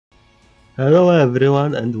Hello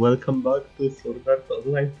everyone and welcome back to Sword Art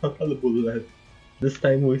Online Fatal Bullet. This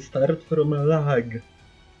time we start from a lag.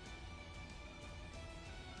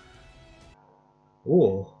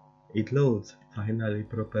 Oh, it loads finally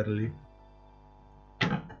properly.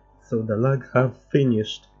 So the lag have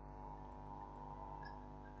finished.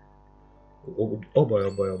 Oh boy,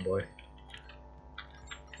 oh boy, oh boy.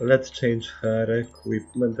 Let's change her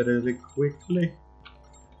equipment really quickly.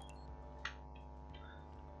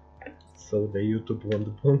 So the YouTube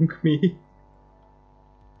won't bonk me.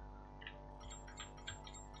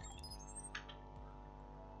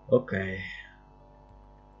 Okay.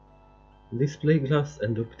 Display glass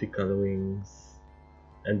and optical wings.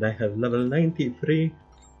 And I have level 93.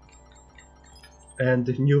 And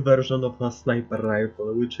new version of a sniper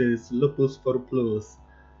rifle, which is Lupus 4 Plus,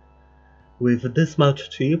 with this much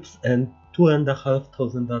chips and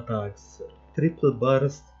 2,500 attacks, triple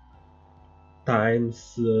burst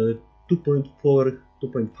times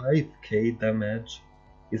 2.5k damage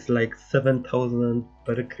is like 7,000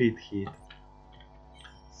 per crit hit.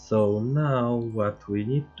 So now what we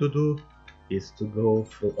need to do is to go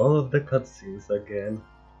through all of the cutscenes again.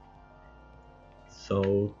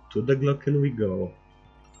 So to the Glocken we go.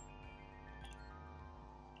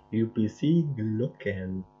 UPC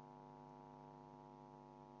Glocken.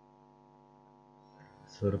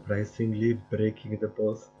 Surprisingly, breaking the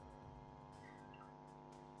boss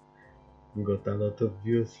got a lot of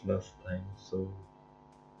views last time, so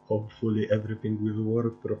hopefully everything will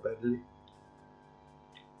work properly.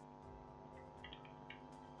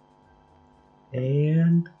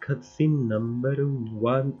 And cutscene number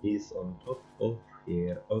 1 is on top of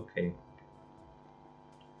here. Okay.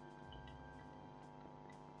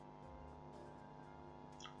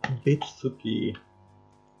 Bitsuki.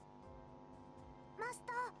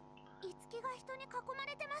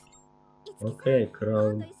 Okay,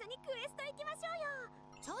 crown.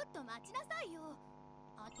 ちょっと待ちなさいよ。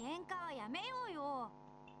喧嘩はやめようよ。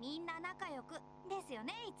みんな仲良くですよ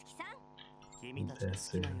ね、いつきさん。君たちの好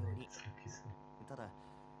きなように。ただ、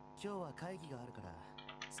今日は会議があるから、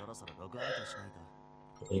そろそろログアウトしないと。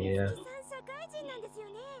いつきさん社会人なんですよ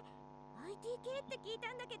ね。IT 系って聞い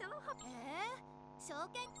たんだけど。証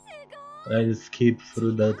券すごい。I'll skip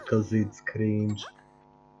through that cause it's cringe.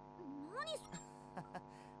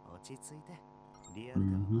 落ち着いて。リアル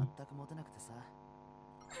では全くモテなくてさ。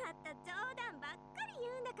また冗談ばっかり言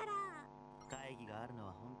うんだから。会議があるの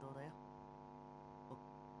は本当だよ。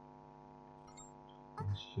い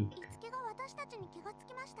つきが私たちに気がつ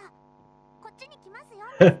きました。こっちに来ますよ。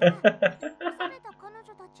された彼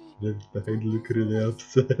女たち。Left behind look really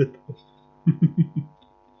upset.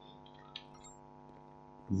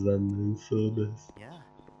 残念そうです。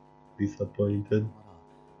Disappointed.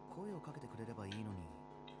 声をかけてくれればいいのに。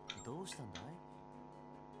どうしたんだい？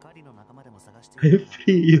狩りの仲間でも探してI'm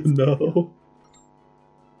free, you know.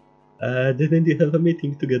 Didn't you have a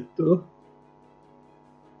meeting to get to?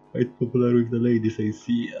 Quite popular with the ladies, I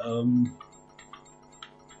see.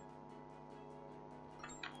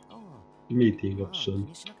 Meeting option.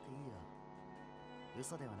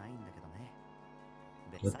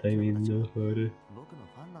 But I'm in no hurry.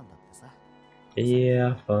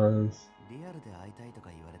 Yeah, fans. リアルで会いたいとか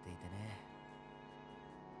言われていてね。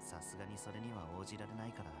さすがにそれには応じられな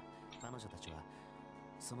いから、彼女たちは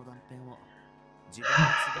その断片を自分の都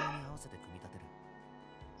合に合わせて組み立てる。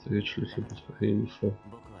So usually super info.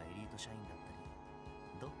 僕はエリート社員だったり、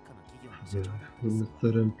どっかの企業の社長だったりする。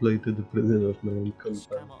Mr. Employee to the president of my own company. し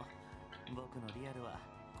かも僕のリアルは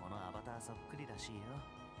このアバターそっくりらしいよ。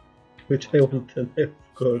Which I want to know, of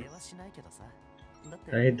course. はしないけどさ。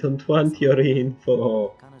I don't want your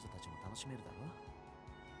info.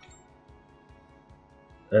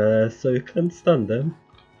 So you can't stand them?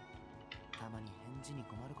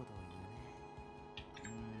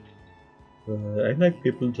 I like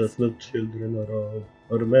people, just not children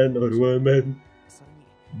or men or women.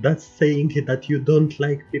 That's saying that you don't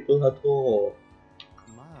like people at all.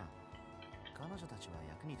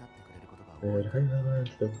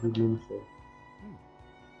 Relevant of good info.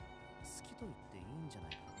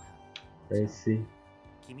 I see.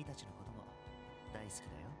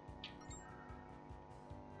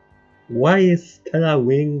 Why is Stella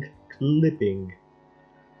Wing clipping?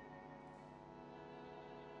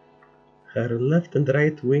 Her left and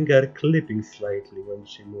right wing are clipping slightly when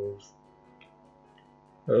she moves.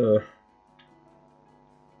 You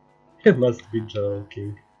must be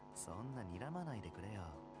joking. そんな睨まないでくれよ。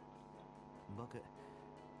僕、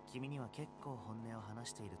君には結構本音を話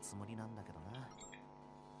しているつもりなんだけど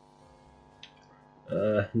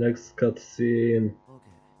な。Next cutscene.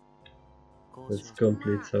 Let's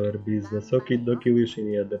complete our business. Okie dokie,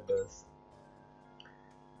 wishing you the best.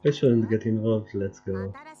 I shouldn't get involved, let's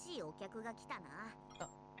go. 新しいお客が来たな。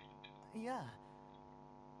いや。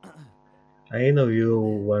I know you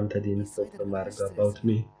wanted info from Margo about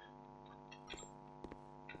me.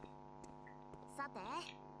 さて、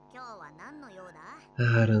今日は何の用だ？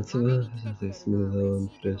 That's well, they smooth on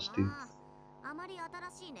fresh tips. あまり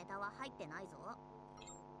新しいネタは入ってないぞ。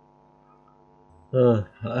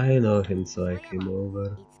I know him, so I came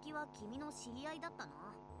over. いつきは君の知り合いだったな。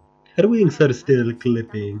 Her wings are still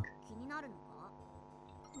clipping. 気になるのか？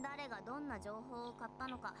誰がどんな情報を買った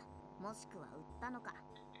のか、もしくは売ったのか、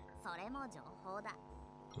それも情報だ。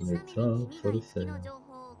ちなみに君がいつきの情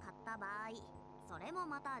報を買った場合、それも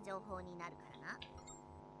また情報になるか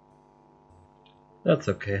らな。 That's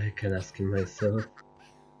okay, I can ask him myself.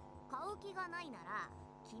 買う気がないなら、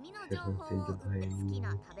君の情報を売って好き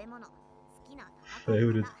な食べ物、好きな戦い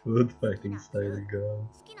Favorite 方、 food fighting style gun.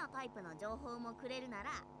 好きなタイプの情報もくれるな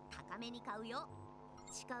ら高めに買うよ。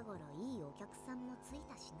近頃いいお客さんもつい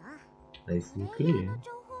たしな。 Nice and プレイヤー clean. の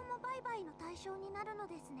情報も売買の対象になるの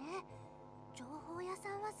ですね。情報屋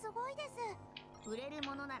さんはすごいです。売れる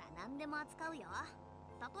ものなら何でも扱うよ。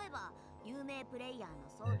例えば有名プレイヤーの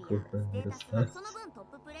装備やステータス、その分ト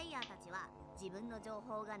ッププレイヤーたちは自分の情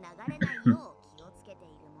報が流れないよう気をつけて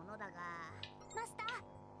いるものだが、マスター、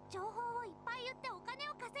情報をいっぱい言ってお金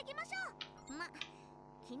を稼ぎましょう。ま、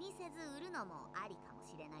気にせず売るのもありかも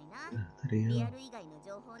しれないな。リアル以外の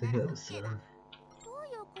情報なら OK だ。どう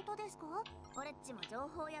いうことですか？俺っちも情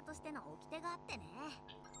報屋としての掟があってね。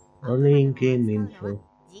 Only in-game info.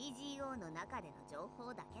 GGO の中での情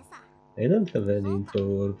報だけさ。 I don't have any info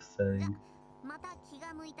worth saying. また気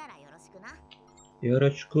が向いたらよろしくな。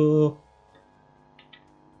 Yoroshiku.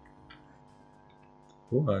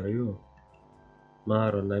 Who are you?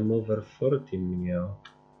 Maron, I'm over 40 meow.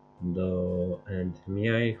 Though, and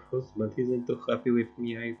my husband isn't too happy with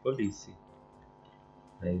my policy.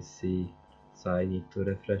 I see. So I need to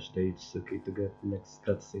refresh the Itsuki to get next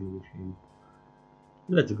cutscene with him.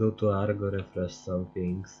 Let's go to Argo, refresh some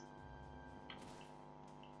things.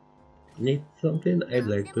 Need something? I'd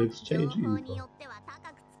like to exchange info.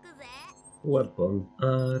 Weapon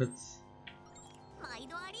arts.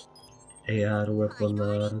 AR weapon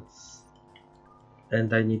arts.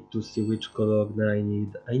 And I need to see which cologne I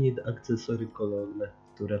need. I need accessory cologne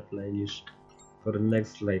to replenish for the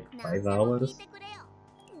next like 5 hours.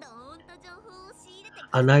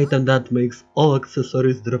 An item that makes all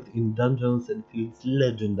accessories dropped in dungeons and feels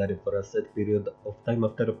legendary for a set period of time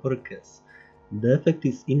after purchase. The effect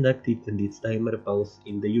is inactive and its timer pauses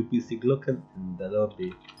in the UPC clock and in the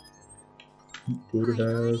lobby.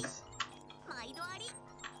 Burdas.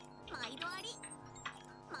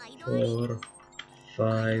 4,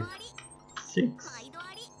 5, 6,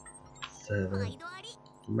 7.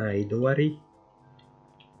 Maidowari.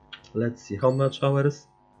 Let's see how much hours?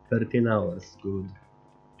 13 hours, good.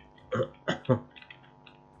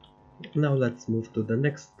 Now let's move to the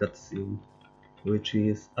next cutscene, which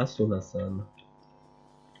is Asuna-san.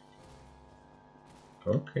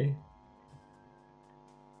 Okay.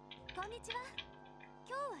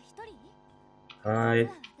 Hi.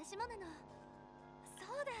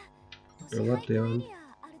 What do you want?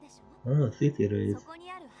 Ah, city race.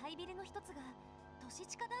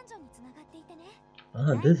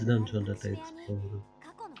 Ah, this dungeon that I explored.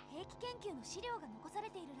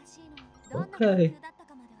 Okay.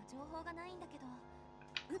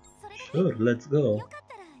 Sure, let's go.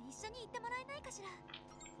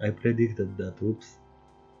 I predicted that, oops.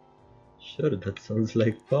 Sure, that sounds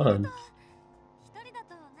like fun.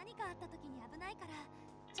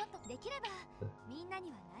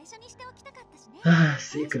 Ah,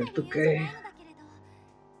 secret, okay.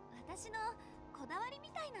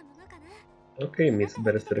 Okay, Miss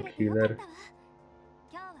Berserk Healer.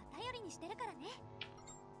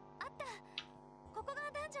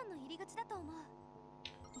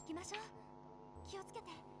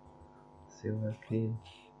 Silver King.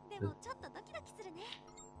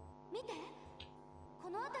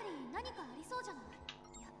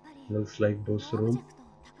 Looks like boss room.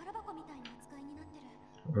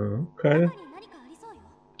 Okay.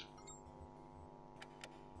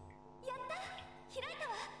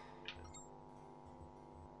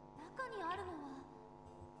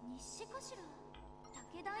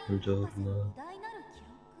 Journal.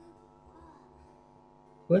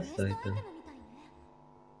 Quest item.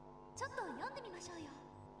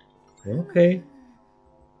 Okay.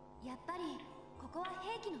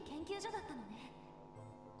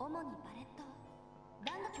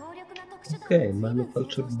 Okay,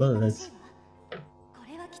 manufactured bullets.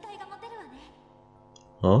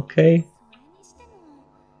 Okay.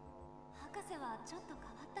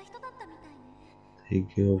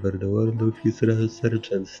 taking over the world with his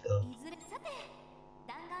research and stuff. いずれさて、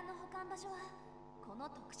弾丸の保管場所はこの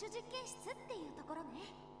特殊実験室っていうところね。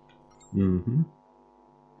Mm-hmm.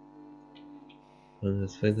 And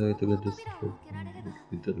let's 装 find a way 甲 to get 扉 this を開けられれば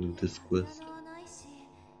with this 体 quest. はないし、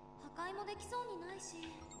破壊もできそうにないし、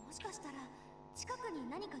もしかしたら近くに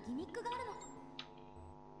何かギミックがあるの。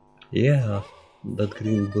 Yeah, that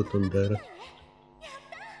green button there.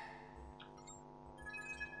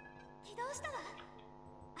 起動したわ。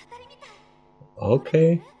当たりみたい。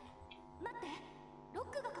 Okay. 待って、ロッ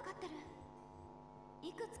クがかかってる。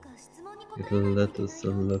いくつか質問に答え It'll ない let とい us け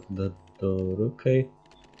ないよ。 unlock that door. Okay. E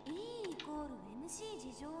イコール MC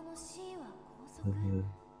事乗の C は高速。 Uh,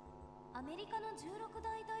 アメリカの16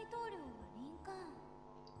代大統領はリンカーン。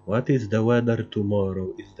 what is the weather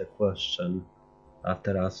tomorrow is the question.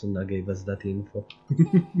 After Asuna gave us that info. ゲー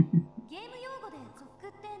ム用語でゾック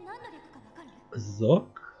って何の略かわかる？ Zok?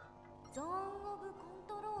 ゾーンオブコン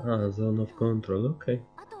トロール。 Ah, zone of control. Okay.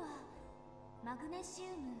 あとはマグネシウ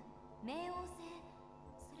ム、冥王星、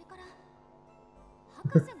それから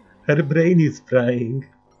博士の名 Her 前。 brain is frying.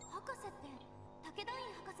 博士って武田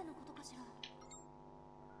院博士のことかし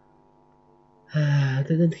ら？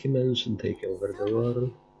 Didn't he mention taking over the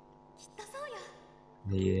world? きっとそうよ。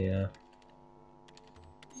 Yeah.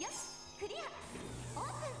 よし、クリア。オー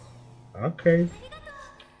プン。 Okay. ありがとう。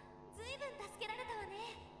ずいぶん助けられたわね。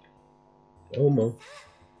 Almost. さ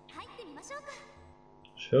あ、入ってみましょうか。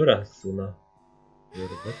 Sure, Asuna. You're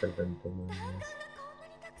better than 弾丸 Tomoe. がこんなに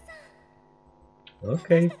たくさん。 Okay, 私た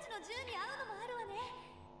ちの銃に合うのもあるわね。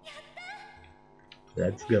やった。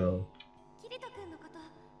 let's go. キリト君のこと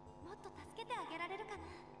もっと助けてあげられるかな。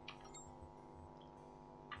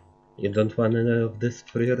 You don't want any of this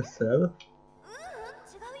for yourself? 違うよ。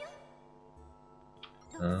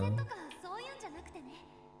独占とかそういうんじゃなくてね。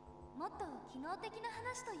もっと機能的な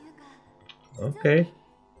話というか。 Okay.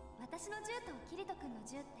 私の銃とキリト君の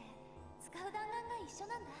銃って使う弾丸が一緒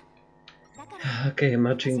なんだ。だから Okay,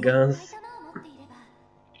 matching 私が甘い guns. 弾を持っていれば、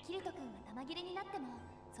キリト君が弾切れになっても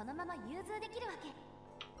そのまま融通できるわけ。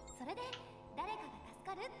それで誰かが助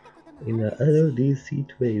かるってこともあ In る a だろうし。 LD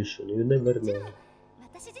situation, you never もちろ know. ん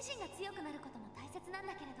私自身が強くなることも大切なん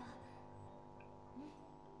だけれど、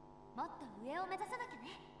もっと上を目指さなきゃ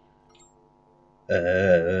ね。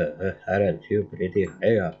 Aren't you pretty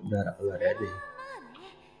high up there それは already? まあね。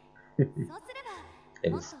そうすれば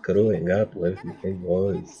And もっと screwing up みん with なの my 役に立てるんだ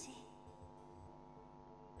voice. し。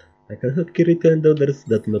 I can help Kirito and others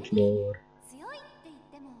that much more. 強いって言っ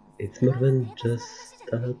ても It's それ more は than ステータ just スの話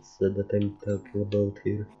じゃない。 stats that I'm talking about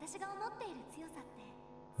here. 私が思っている強さって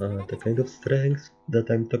それだ The けじゃ kind ない of strength that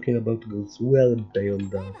I'm talking about goes well beyond 例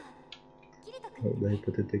that. えばキリト How 君 do I ね、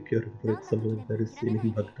 put it? A cure for どんな it, 時 someone でも very 諦め seen ない him で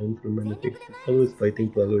back down from 全 anything. 力で前 Always に進んでい fighting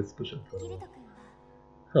く to always pushing キリ forward. ト君は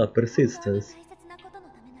Ah, 本当に persistence. 大切なことの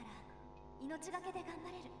ためなら命がけで頑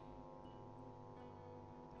張れる。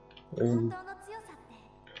 本 Um, 当の強さって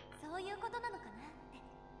そういうことなのかなって。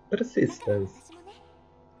 persistence. 私もね、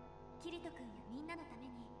キリト君やみんなのため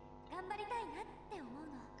に頑張りたいなって思う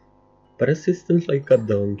の。 Persistence like a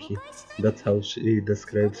donkey. 誤解しないで That's how she 自己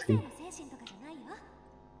describes 犠牲 him. の精神とかじゃないよ。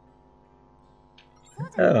そう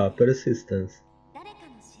じゃな Ah, くて、 persistence. 誰か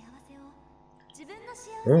の幸せを自分の幸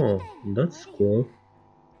せみ Oh, たいに that's 思えるよう cool.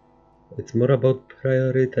 It's more about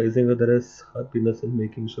prioritizing others' happiness and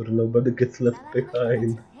making sure nobody gets な left 周りの人たちを behind. 笑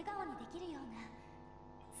顔にできるような、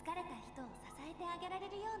疲れた人を支えてあげられ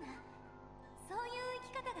るような、そういう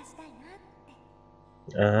生き方がしたいなって。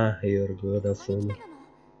 Ah, you're good, ここに Asuna. 来たのも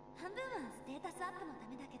半分はステータスアップのた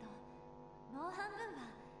めだけど、もう半分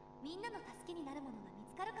はみんなの助けになるものが見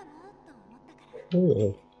つかるかもと思ったから。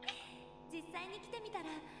 Oh, 実際に来てみた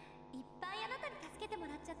らいっぱいあなたに助けて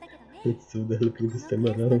もらっちゃったけどね。 it's so helping こ this の time クエスト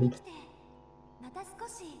に around. 来てまた少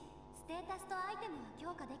しステータスとアイテムは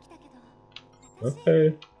強化できたけど、私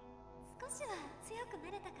Okay, 少しは強く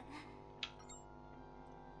なれたかな。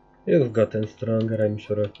 you've gotten stronger, I'm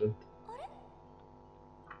sure of it. あれ？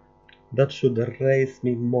 That should raise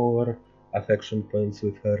me more affection points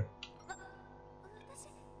with her. 私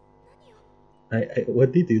何を？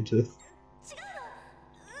 What did you just?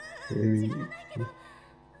 違うの？違 Mm, わないけど、 Yes.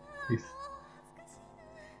 恥ずかしい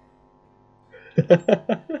な。大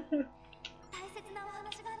切なお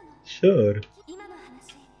話があるの。 Sure. 今の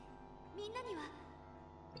話、みんなには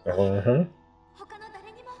Uh-huh. 他の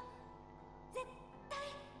誰にも絶対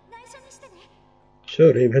内緒にしてね。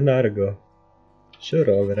 Sure, even Argo. Sure,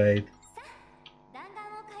 alright. さあ、弾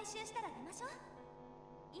丸を回収したら出ましょう。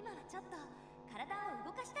今はちょっと体を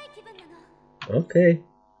動かしたい気分なの。 Okay.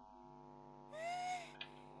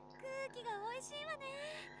 空気が美味しいわね。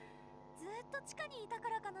ずっと地下にいたか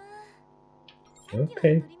らかな。さっきは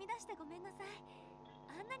Okay. 取り乱してごめんなさい。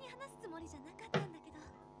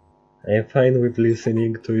I'm fine with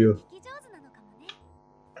listening to you.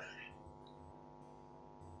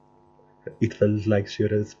 It felt like she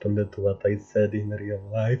responded to what I said in real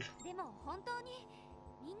life.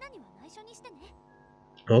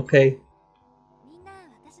 Okay.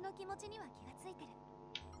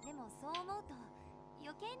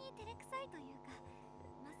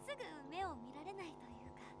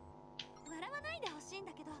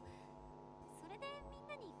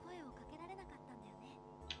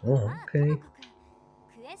 Oh, okay.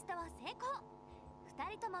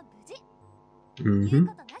 Mm-hmm.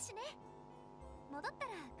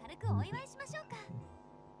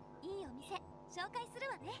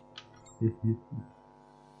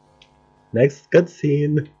 Next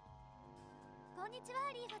cutscene.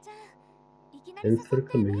 Thanks for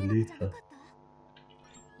coming, Lifa.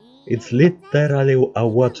 It's literally a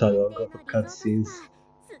watch along of cutscenes.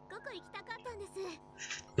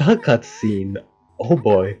 Spa cutscene. Oh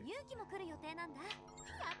boy.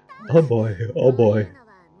 Oh boy. Oh boy.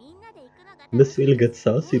 This will get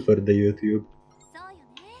saucy for the YouTube.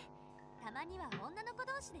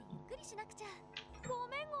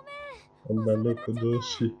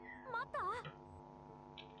 Onanokodoshi.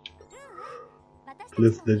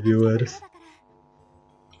 Plus the viewers.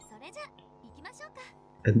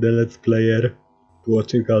 And the Let's Player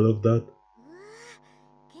watching all of that.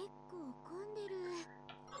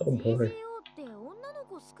 Oh boy.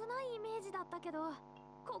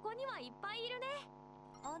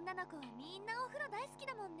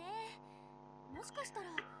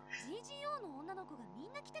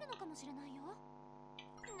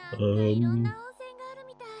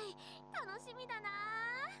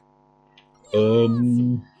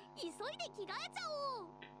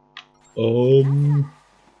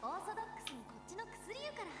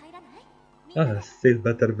 Still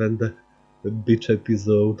better than the beach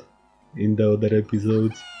episode in the other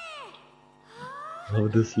episodes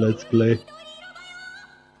of this Let's Play.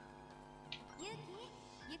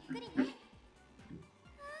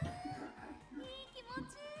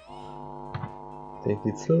 Take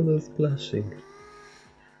it slow, no splashing.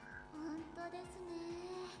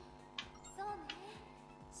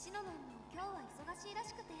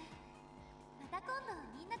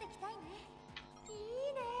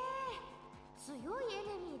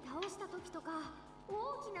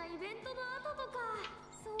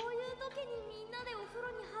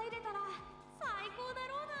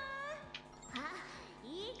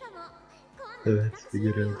 Let's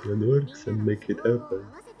figure out what works and make it happen.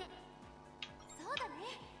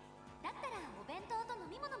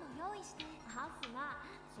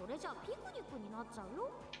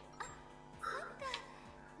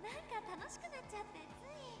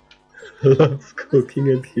 Loves cooking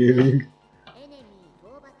and healing.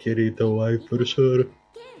 Kirito wife for sure.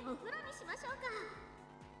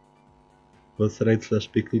 Was right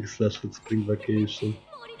 / picnic / spring vacation.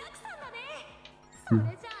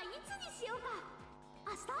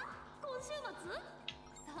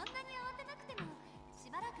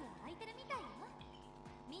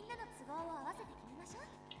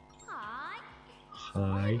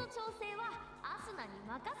 Hi.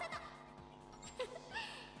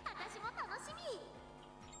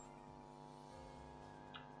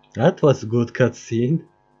 That was good cutscene.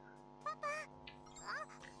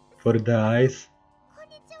 For the eyes.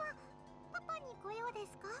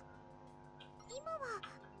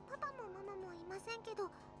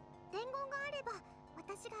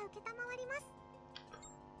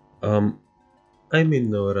 I'm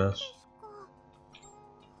in no rush.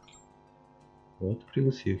 What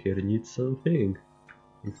brings you here? Need something?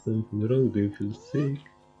 Is something wrong? Do you feel sick?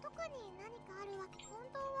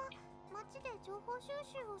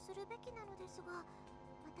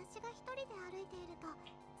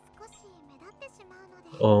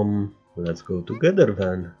 Let's go together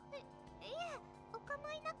then.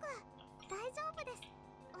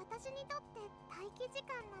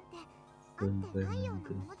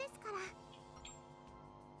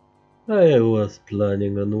 I was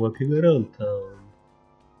planning on walking around town.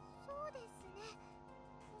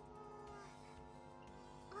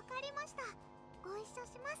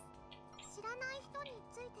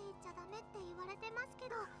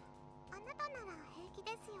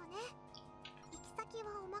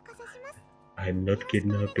 I'm not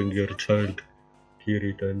kidnapping your child,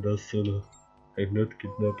 Kirito and Asuna. I'm not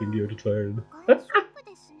kidnapping your child.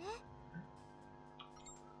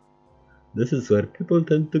 This is where people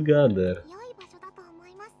tend to gather.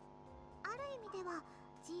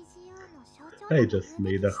 I just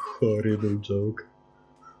made a horrible joke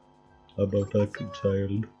about a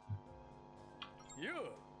child.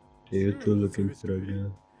 You two looking for a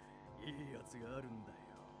girl.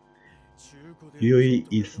 Yui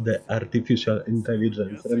is the artificial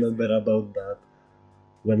intelligence. Remember about that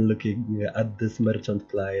when looking at this merchant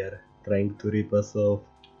player trying to rip us off.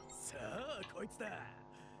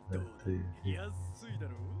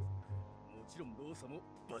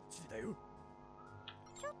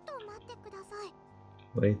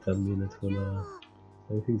 Wait a minute, Hona.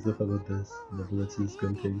 Something's off about this. The bullets is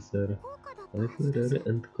going to be sir. Rare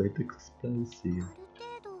and quite expensive.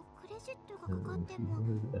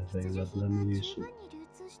 Available ammunition.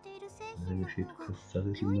 Benefit costs a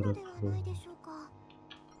little more upfront.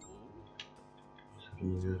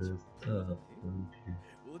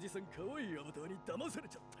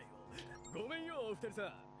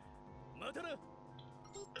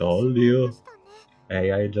 Told you.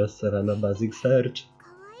 AI just ran a basic search.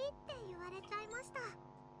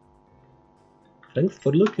 Thanks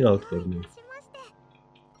for looking out for me.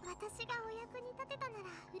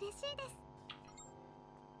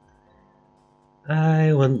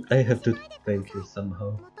 I have to thank you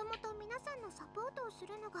somehow.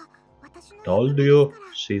 Told you,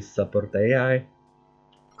 she's support AI.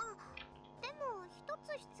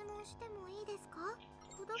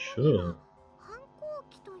 Sure.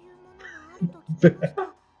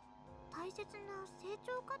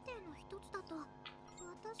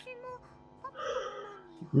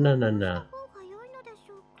 No.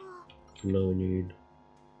 No need.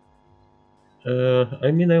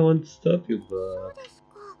 I mean, I won't stop you, but...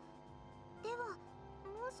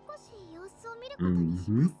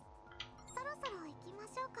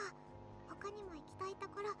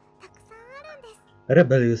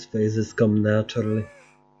 Rebellious phases come naturally.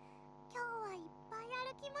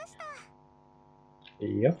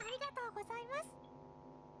 Yep.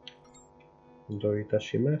 どういた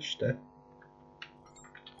しまして。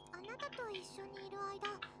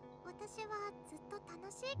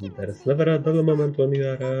There's never a dull moment when you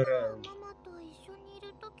are around.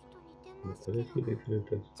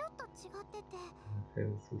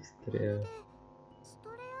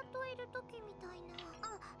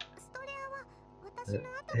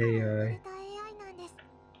 AI.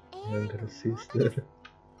 Younger sister.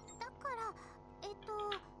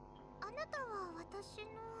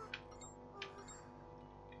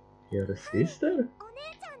 Your sister?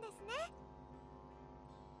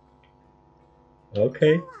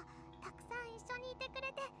 Okay.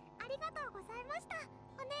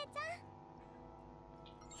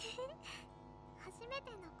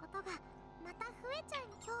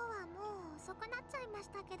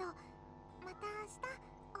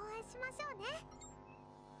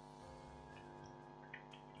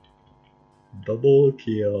 Double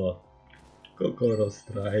kill. Kokoro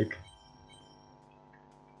strike.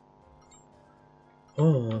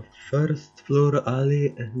 Oh, first floor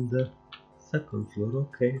alley and the second floor,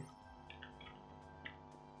 okay.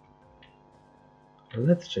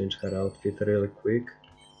 Let's change her outfit really quick.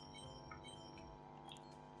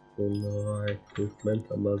 Oh no, equipment,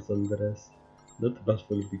 Amazon dress. That buff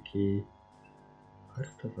will be key.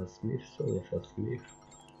 Heart of a smith, soul of a smith.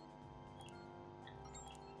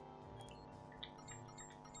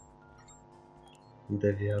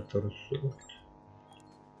 Deviator suit.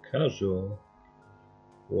 Casual.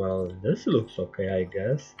 Well, this looks okay, I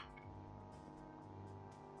guess.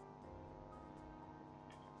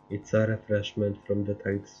 It's a refreshment from the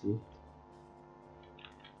tight suit.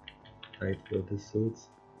 Tight body suits.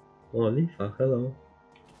 Oh, Lifa, hello.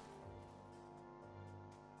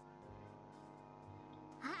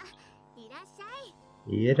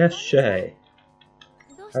 Irashai.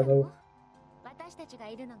 Hello.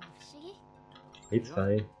 It's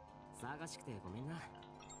fine.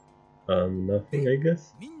 Nothing, I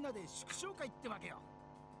guess.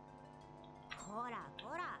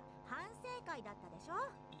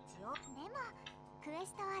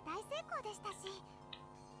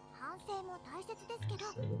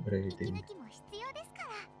 Celebrating.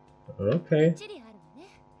 Okay.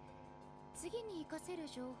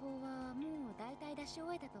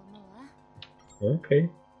 Okay.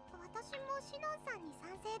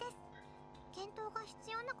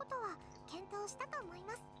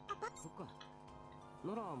 そっか。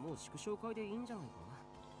ならもう祝勝会でいいんじゃない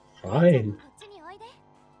か。Fine. こっちにおいで。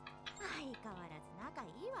相変わらず仲い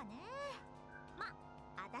いわね。ま、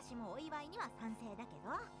私もお祝いには賛成だけど。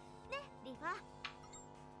ね、リファ。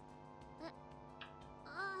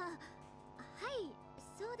はい、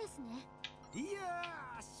そうですね。い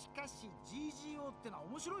や、しかし GGO ってのは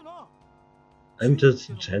面白いな。I'm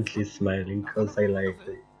just gently smiling because I like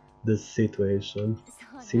this situation.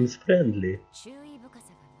 Seems friendly. 注意深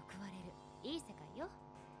さが報われるいい世界よ。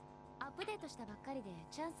アップデートしたばっかりで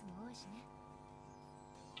チャンスも多いしね。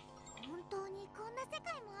本当にこんな世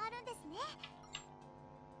界もあるんですね。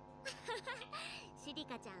シリ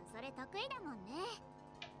カちゃんそれ得意だもんね。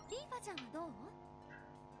リーファちゃんはどう？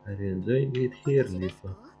 Are you enjoying it here,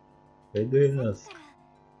 Lifa? Why do you ask?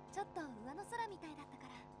 ちょっと上の空みたいだったか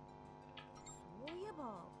ら。そういえ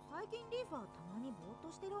ば最近リーファたまにぼーっ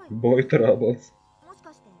としてるわよ。Boy troubles. もし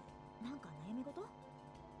かしてなんか悩み事？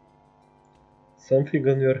 Something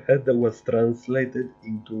on your head that was translated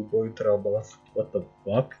into boy troubles. What the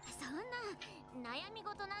fuck? そんな悩み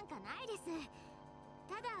事なんかないです。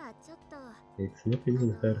ただちょっと It's nothing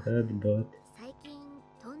on her head, but 最近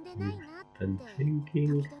飛んでないなって I'm 時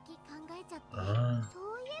thinking. 々考えちゃって。Ah, そ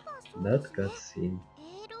ういえばそう that ですね。 cutscene.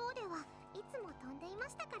 ALO ではいつも飛んでいま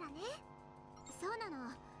したからね。そうな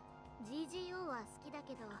の。GGO は好きだ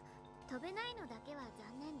けど飛べないのだけは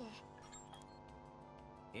残念で。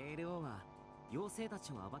 ALO は妖精た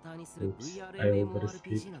ちをアバターにする Oops, I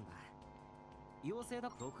VRMMORPG なんだ。妖精だ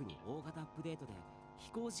と特に大型アップデートで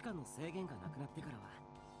飛行時間の制限がなくなってからは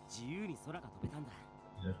自由に空が飛べたんだ。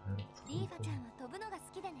リーファちゃんは飛ぶのが好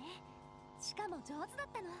きでね。しかも上手だっ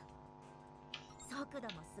たの。速度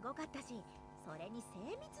もすごかったし、それに精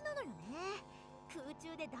密なのよね。空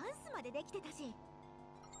中でダンスまでできてたし。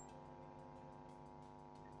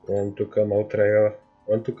 Want to come out try out?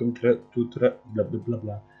 Want to come try to try blah blah blah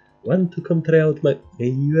blah. Want to come try out my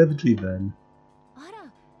UFG van? あら、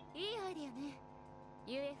いいアイディアね。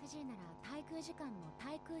UFG なら滞空時間も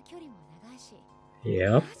滞空距離も長いし。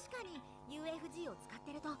 Yep. 確かに UFG を使っ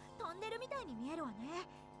てると飛んでるみたいに見えるわね。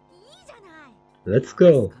いいじゃない。 Let's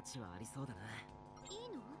go. 価値はありそうだな。いい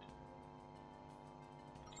の？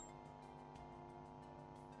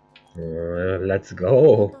 Let's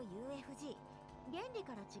go. と UFG 原理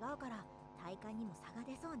から違うから体感にも差が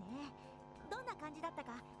出そうね。どんな感じだった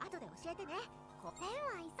か後で教えてね。線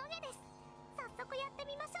は急げです。早速やって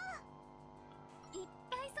みましょう。いっ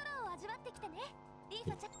ぱい空を味わってきてね、リー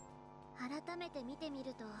ファちゃん。改めて見てみ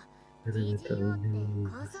ると GGO って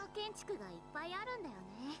高層建築がいっぱいあるんだよ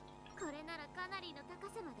ね。これならかなりの高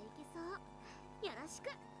さまで行けそう。よろし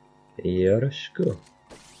く。よろしく。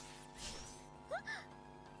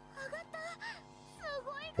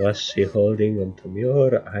Was she holding onto me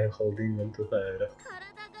or I holding onto her? 体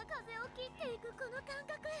が風を切っていくこの感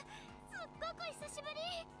覚、すっごく久しぶり。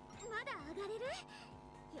まだ上がれる？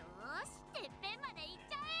よーし、てっぺんまで行っ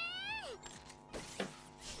ちゃ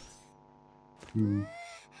え。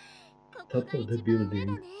Top of the building.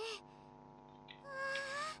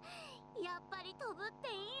 やっぱり飛ぶって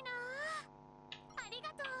いいな。ありが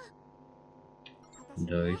とう。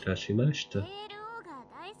どういたしました。 ALO が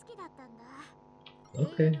大好きだったんだ。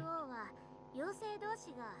Okay. ALO は妖精同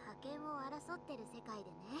士が覇権を争ってる世界で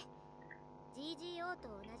ね。GGO と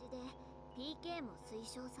同じで PK も推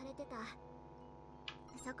奨されてた。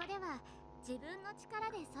そこでは自分の力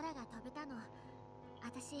で空が飛べたの。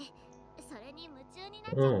私それに夢中にな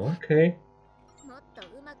っちゃった。 Oh, okay. もっと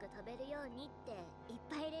うまく飛べるようにっていっ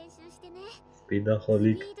ぱい練習してね。スピードホ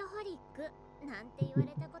リック。スピードホリックなんて言わ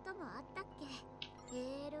れたこともあったっけ。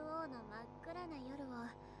 ALO の真っ暗な夜を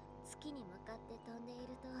月に向かって飛んでい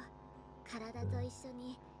ると体と一緒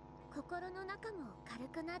に心の中も軽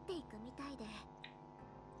くなっていくみたいで。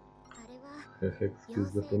あれは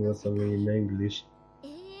Excuse the pronunciation in English.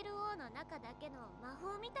 ALO の中だけの魔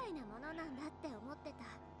法みたいなものなんだって思ってた。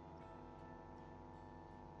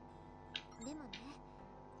でもね、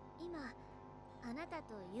今あなた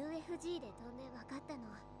と UFG で飛んで分かったの。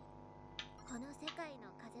この世界の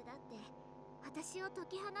風だって私を解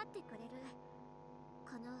き放ってくれる。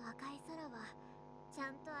この赤い空はちゃ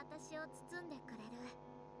んと私を包んでくれる。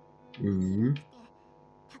広くて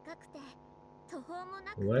高くて途方も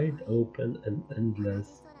なくて Wide open and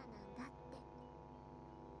endless. 空なんだって。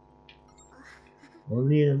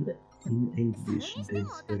 Only in English this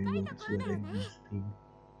very interesting.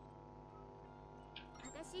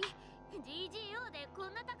 私 GGO でこ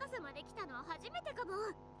んな高さまで来たの初めてかも。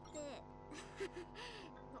で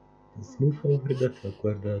Smooth over the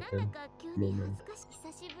awkward なんだか急に恥ずかしい。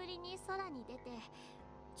久しぶりに空に出て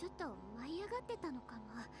ちょっと舞い上がってたのかも。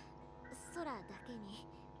空だけに。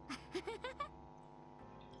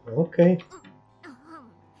Okay.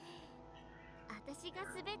 私が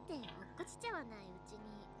滑って落っこちちゃわないうちに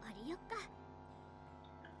降りよっか。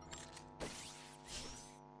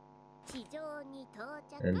地上に到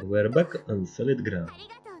着。 And we're back on solid ground. あり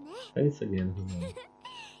がとうね。 Thanks again, Human.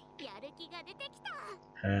 やる気が出てきた。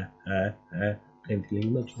 Ha ha ha. I'm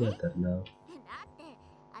feeling much better now. だって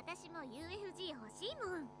私も UFG 欲しい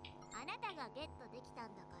もん。あなたがゲットできた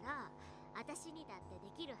んだから私にだってで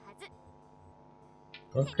きるはず。 手に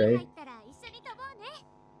Okay. 入ったら一緒に飛ぼうね。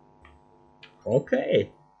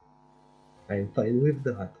 Okay. I'm fine with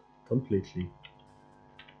that. completely.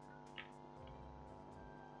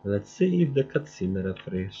 Let's see if the cutscene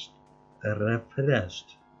refreshed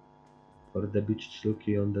for the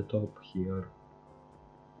Bichitsuki on the top here.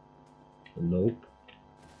 Nope.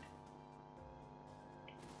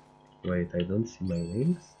 Wait, I don't see my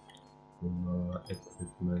wings? No,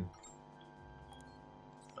 equipment.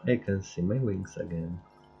 I can see my wings again.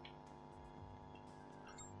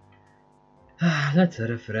 Let's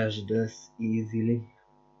refresh this easily.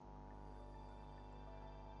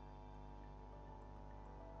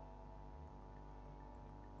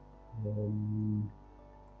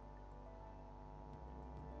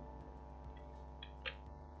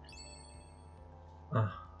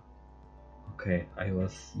 Okay, I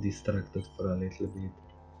was distracted for a little bit.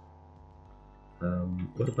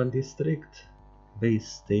 Urban District, Base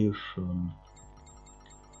Station.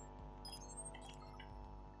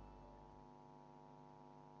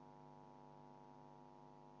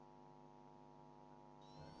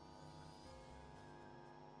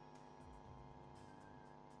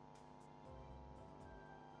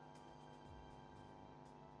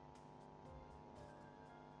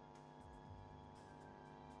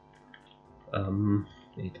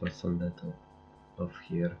 It was on the top of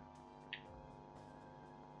here.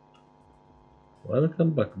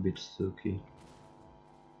 Welcome back, Bichitsuki.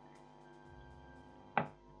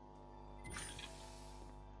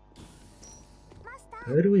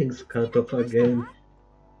 Her wings cut off again.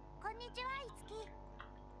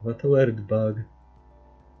 What a weird bug.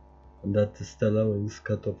 That Stella wings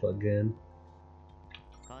cut off again.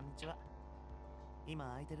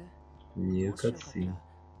 New cutscene.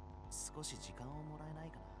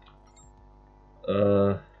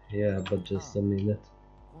 Yeah, but just a minute.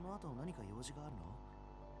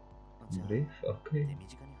 Brief? Okay.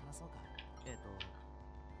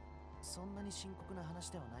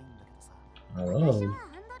 Hello.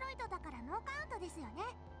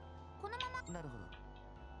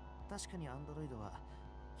 確かにアンドロイドは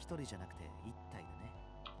一人じゃなくて一体でね。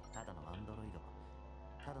ただのアンドロイド、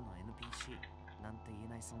ただの NPC なんて言え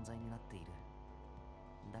ない存在になっている。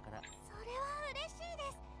だから、それは嬉しいで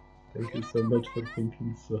す。Thank you so much for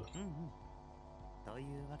thinking so. とい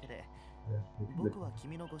うわけで、僕は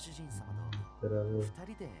君のご主人様と二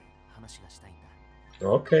人で話がしたいんだ。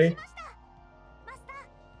Okay. マスター、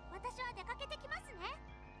私は出かけてきますね。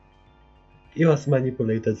He was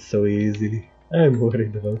manipulated so easily. I'm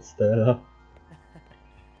worried about Stella.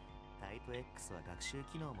 タイプ X は学習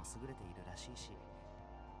機能も優れているらしいし、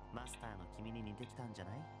マスターの君に似てきたんじゃ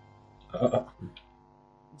ない？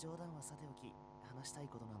冗談はさておき、話したい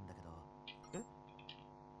ことなんだけど、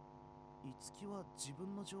いつきは自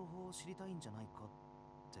分の情報を知りたいんじゃないかっ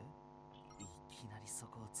ていきなりそ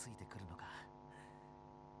こをついてくるのか。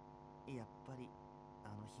やっぱり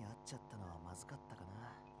あの日会っちゃったのはまずかったか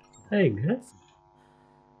な。I guess.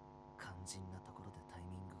 肝心なところでタイ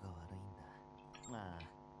ミングが悪いんだ。まあ、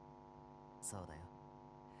そうだよ。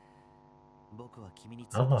僕は君に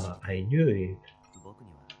ついて知りたい。I knew it. 僕に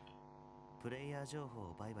はプレイヤー情報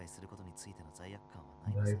を売買することについての罪悪感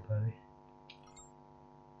はない。Bye bye.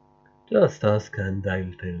 Just ask and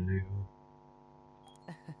I'll tell you.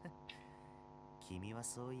 君は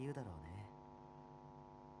そう言うだろうね。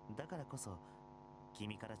だからこそ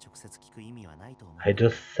君から直接聞く意味はないと思う。I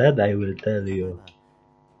just said I will tell you.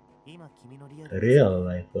 今君のリア Real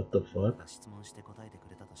life, what the fuck? 質問して答えてく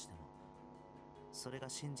れたとしても、それが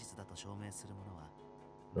真実だと証明するものは。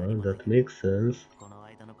Well, that makes sense. この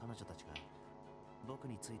間の彼女たちが僕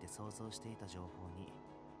について想像していた情報に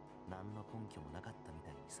何の根拠もなかったみた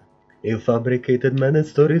いにさ。You fabricated many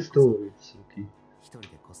stories too, Itsuki. 一人で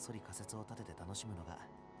こっそり仮説を立てて楽しむのが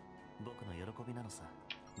僕の喜びなのさ。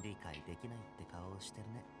理解できないって顔をしてる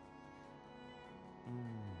ね。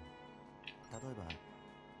例えば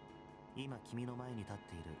今君の前に立っ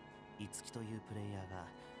ているいつきというプレイヤーが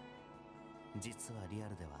実はリア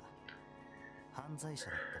ルでは犯罪者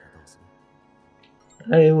だったらどうす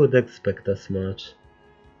る？ I would expect as much.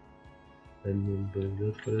 And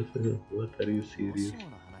what are you serious?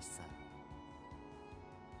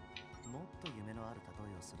 もっと夢のある例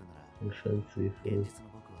えをするなら、 Offensive. 現実の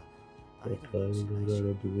僕はアイドル What かもしれないし、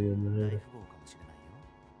 I'm 大 gonna 富豪かもしれないよ。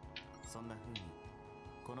そんな風に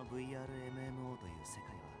この VRMMO という世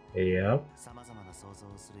界は Yep. さまざまな想像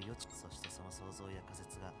をする余地、そしてその想像や仮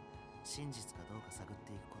説が真実かどうか探っ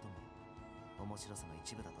ていくことも面白さの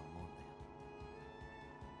一部だと思うんだよ。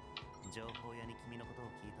情報屋に君のことを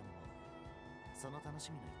聞いたのもその楽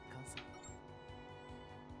しみの一環さ。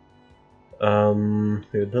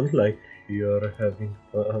You don't like you're having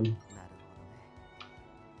fun. なるほどね。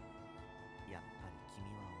やっぱり君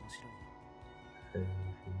は面白いよ。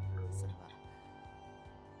それは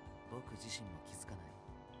自身も気づかない。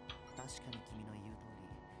確かに君の言う通り、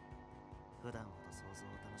普段ほど想像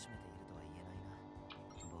を楽しめているとは言えないな。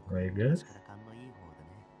僕は昔から勘のいい方で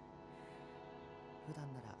ね。普段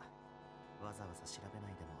ならわざわざ調べ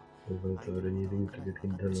ないでも相手のことがかなり分かっ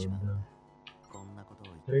てしまうんだ。こんなこと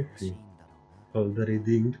を言ってほしいんだろうな。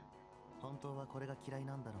本当はこれが嫌い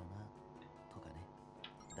なんだろうなとかね。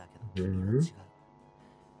だけど君は違う。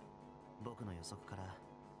僕の予測から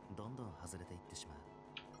どんどん外れていってしまう。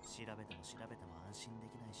調べても調べても安心で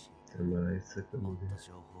きないし、もっと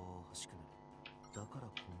情報を欲しくなる。だから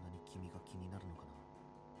こんなに君が気になるのかな。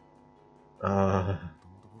もと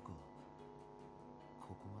もと僕は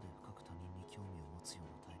ここまで深く他人に興味を持つよう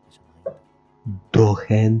なタイプじゃないんだ。ド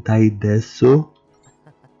変態です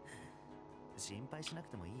心配しなく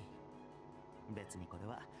てもいい。別にこれ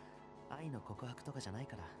は愛の告白とかじゃない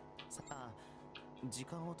から。さあ、時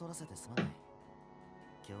間を取らせてすまない。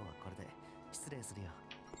今日はこれで失礼するよ。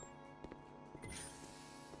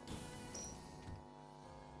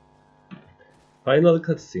Final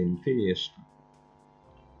cutscene finished.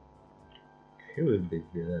 He will be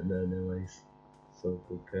good anyways, so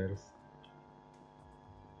who cares?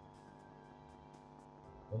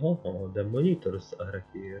 Oh, the monitors are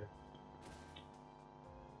here.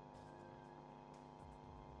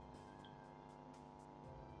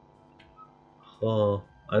 Oh,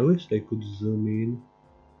 I wish I could zoom in.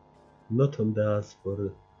 Not on the us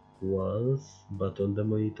for once, but on the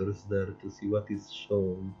monitors there to see what is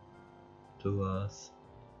shown to us.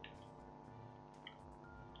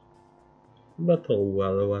 But oh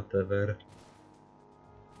well, whatever.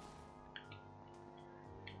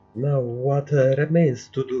 Now what remains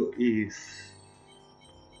to do is...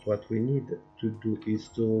 What we need to do is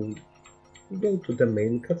to go to the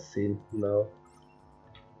main cutscene now.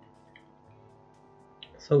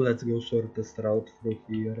 So let's go shortest route through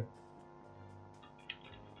here.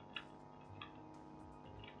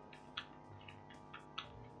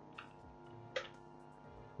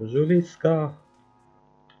 Juliska!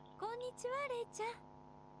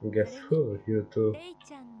 Guess who, you two?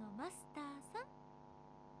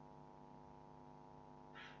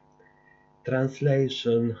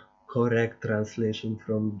 Translation, correct translation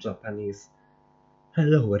from Japanese.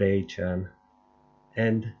 Hello, Rei-chan.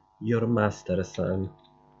 And your master, son.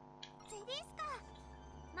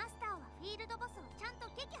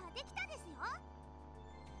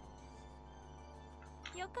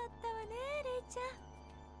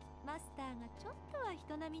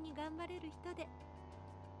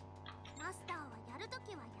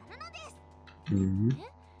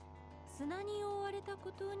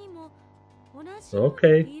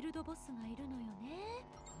 Okay.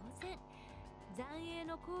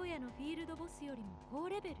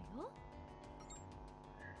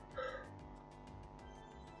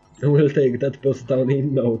 We'll take that boss down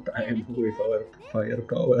in no time with our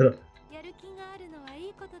firepower.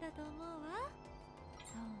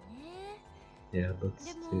 Yeah, but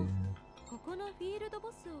still.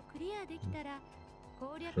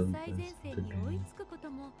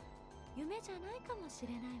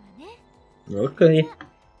 Okay.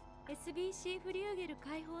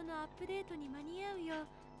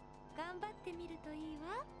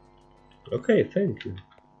 Okay, thank you.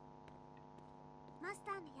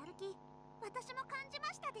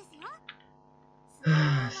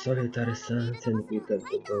 Solitary Sans and Peter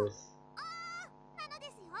the boss.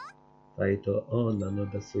 Taito, oh, nano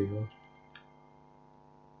desu yo.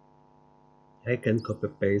 I can copy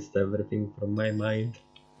paste everything from my mind,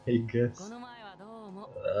 I guess.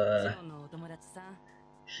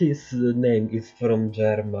 His name is from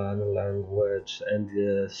German language,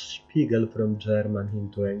 and Spiegel from German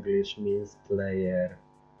into English means player.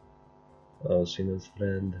 Oh, Shino's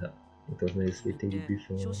friend. It was nice meeting you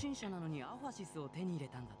before.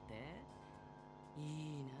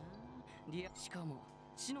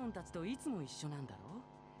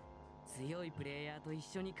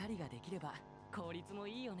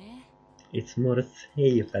 It's more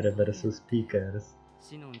safer versus speakers.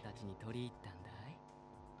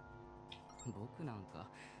 僕なんか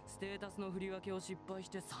ステータスの振り分けを失敗し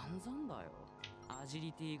て散々だよ。アジ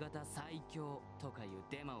リティ型最強とかいう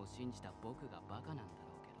デマを信じた僕がバカなんだろ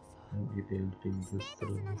うけどさ。ステータ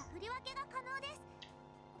スなら振り分けが可能です。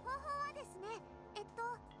方法はですね、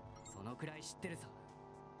そのくらい知ってるさ。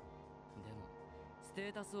でもステ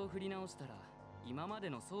ータスを振り直したら今まで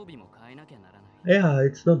の装備も変えなきゃならない。Yeah,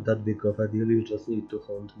 it's not that big of a deal. You just need to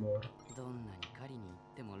hunt more. どんなに狩りに行っ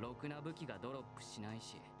てもろくな武器がドロップしない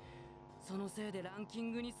し。そのせいでランキ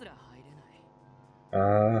ングにすら入れない。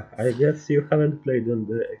I guess you haven't played on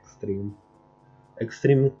the extreme.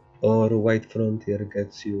 Extreme or White Frontier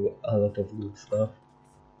gets you a lot of good stuff.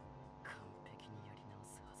 こ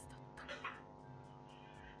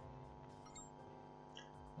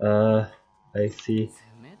I see.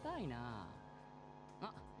 冷たいな。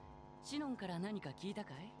あ、シノンから何か聞いた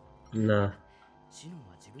かい？ Nah. シノン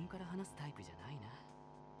は自分から話すタイプじゃないな。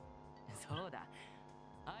そうだ。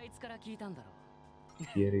あいつから聞いたんだろう。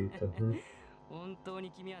 Kirito, huh? 本当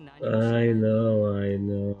に君は何も知らない。I know, I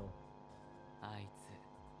know. あい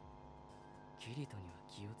つ、キリトには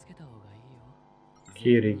気をつけた方がいいよ。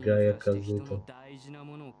 Kirigaya 全員人の Kazuto. 大事な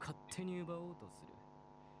ものを勝手に奪おうとする。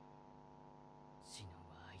シノン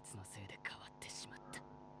はあいつのせいで変わってしまった。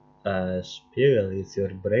Spiegel, is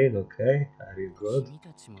your brain okay? Are you good? 君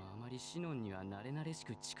たちもあまりシノンには慣れ慣れし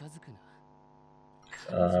く近づくな。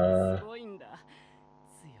彼女はすごいんだ。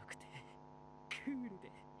強くてクール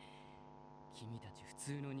で、君たち普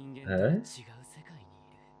通の人間とは違う世界にい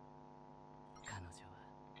る。彼女は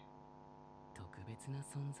特別な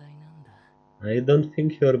存在なんだ。I don't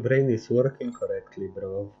think your brain is working correctly,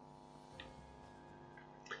 bro.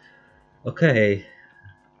 Okay,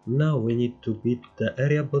 now we need to beat the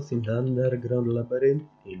area boss in the underground labyrinth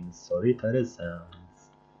in solitary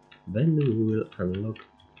sounds. Then we will unlock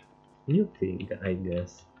new thing, I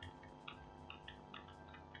guess.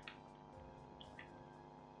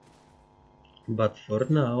 But for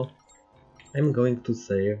now, I'm going to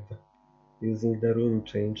save using the room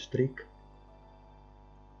change trick.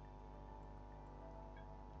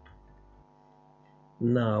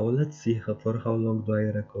 Now let's see for how long do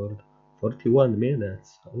I record. 41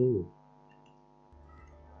 minutes. Oh.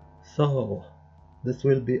 So this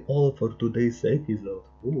will be all for today's episode.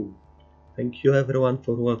 Ooh. Thank you everyone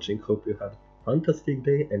for watching. Hope you had a fantastic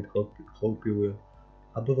day and hope you will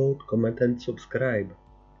upvote, comment and subscribe.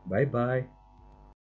 Bye bye.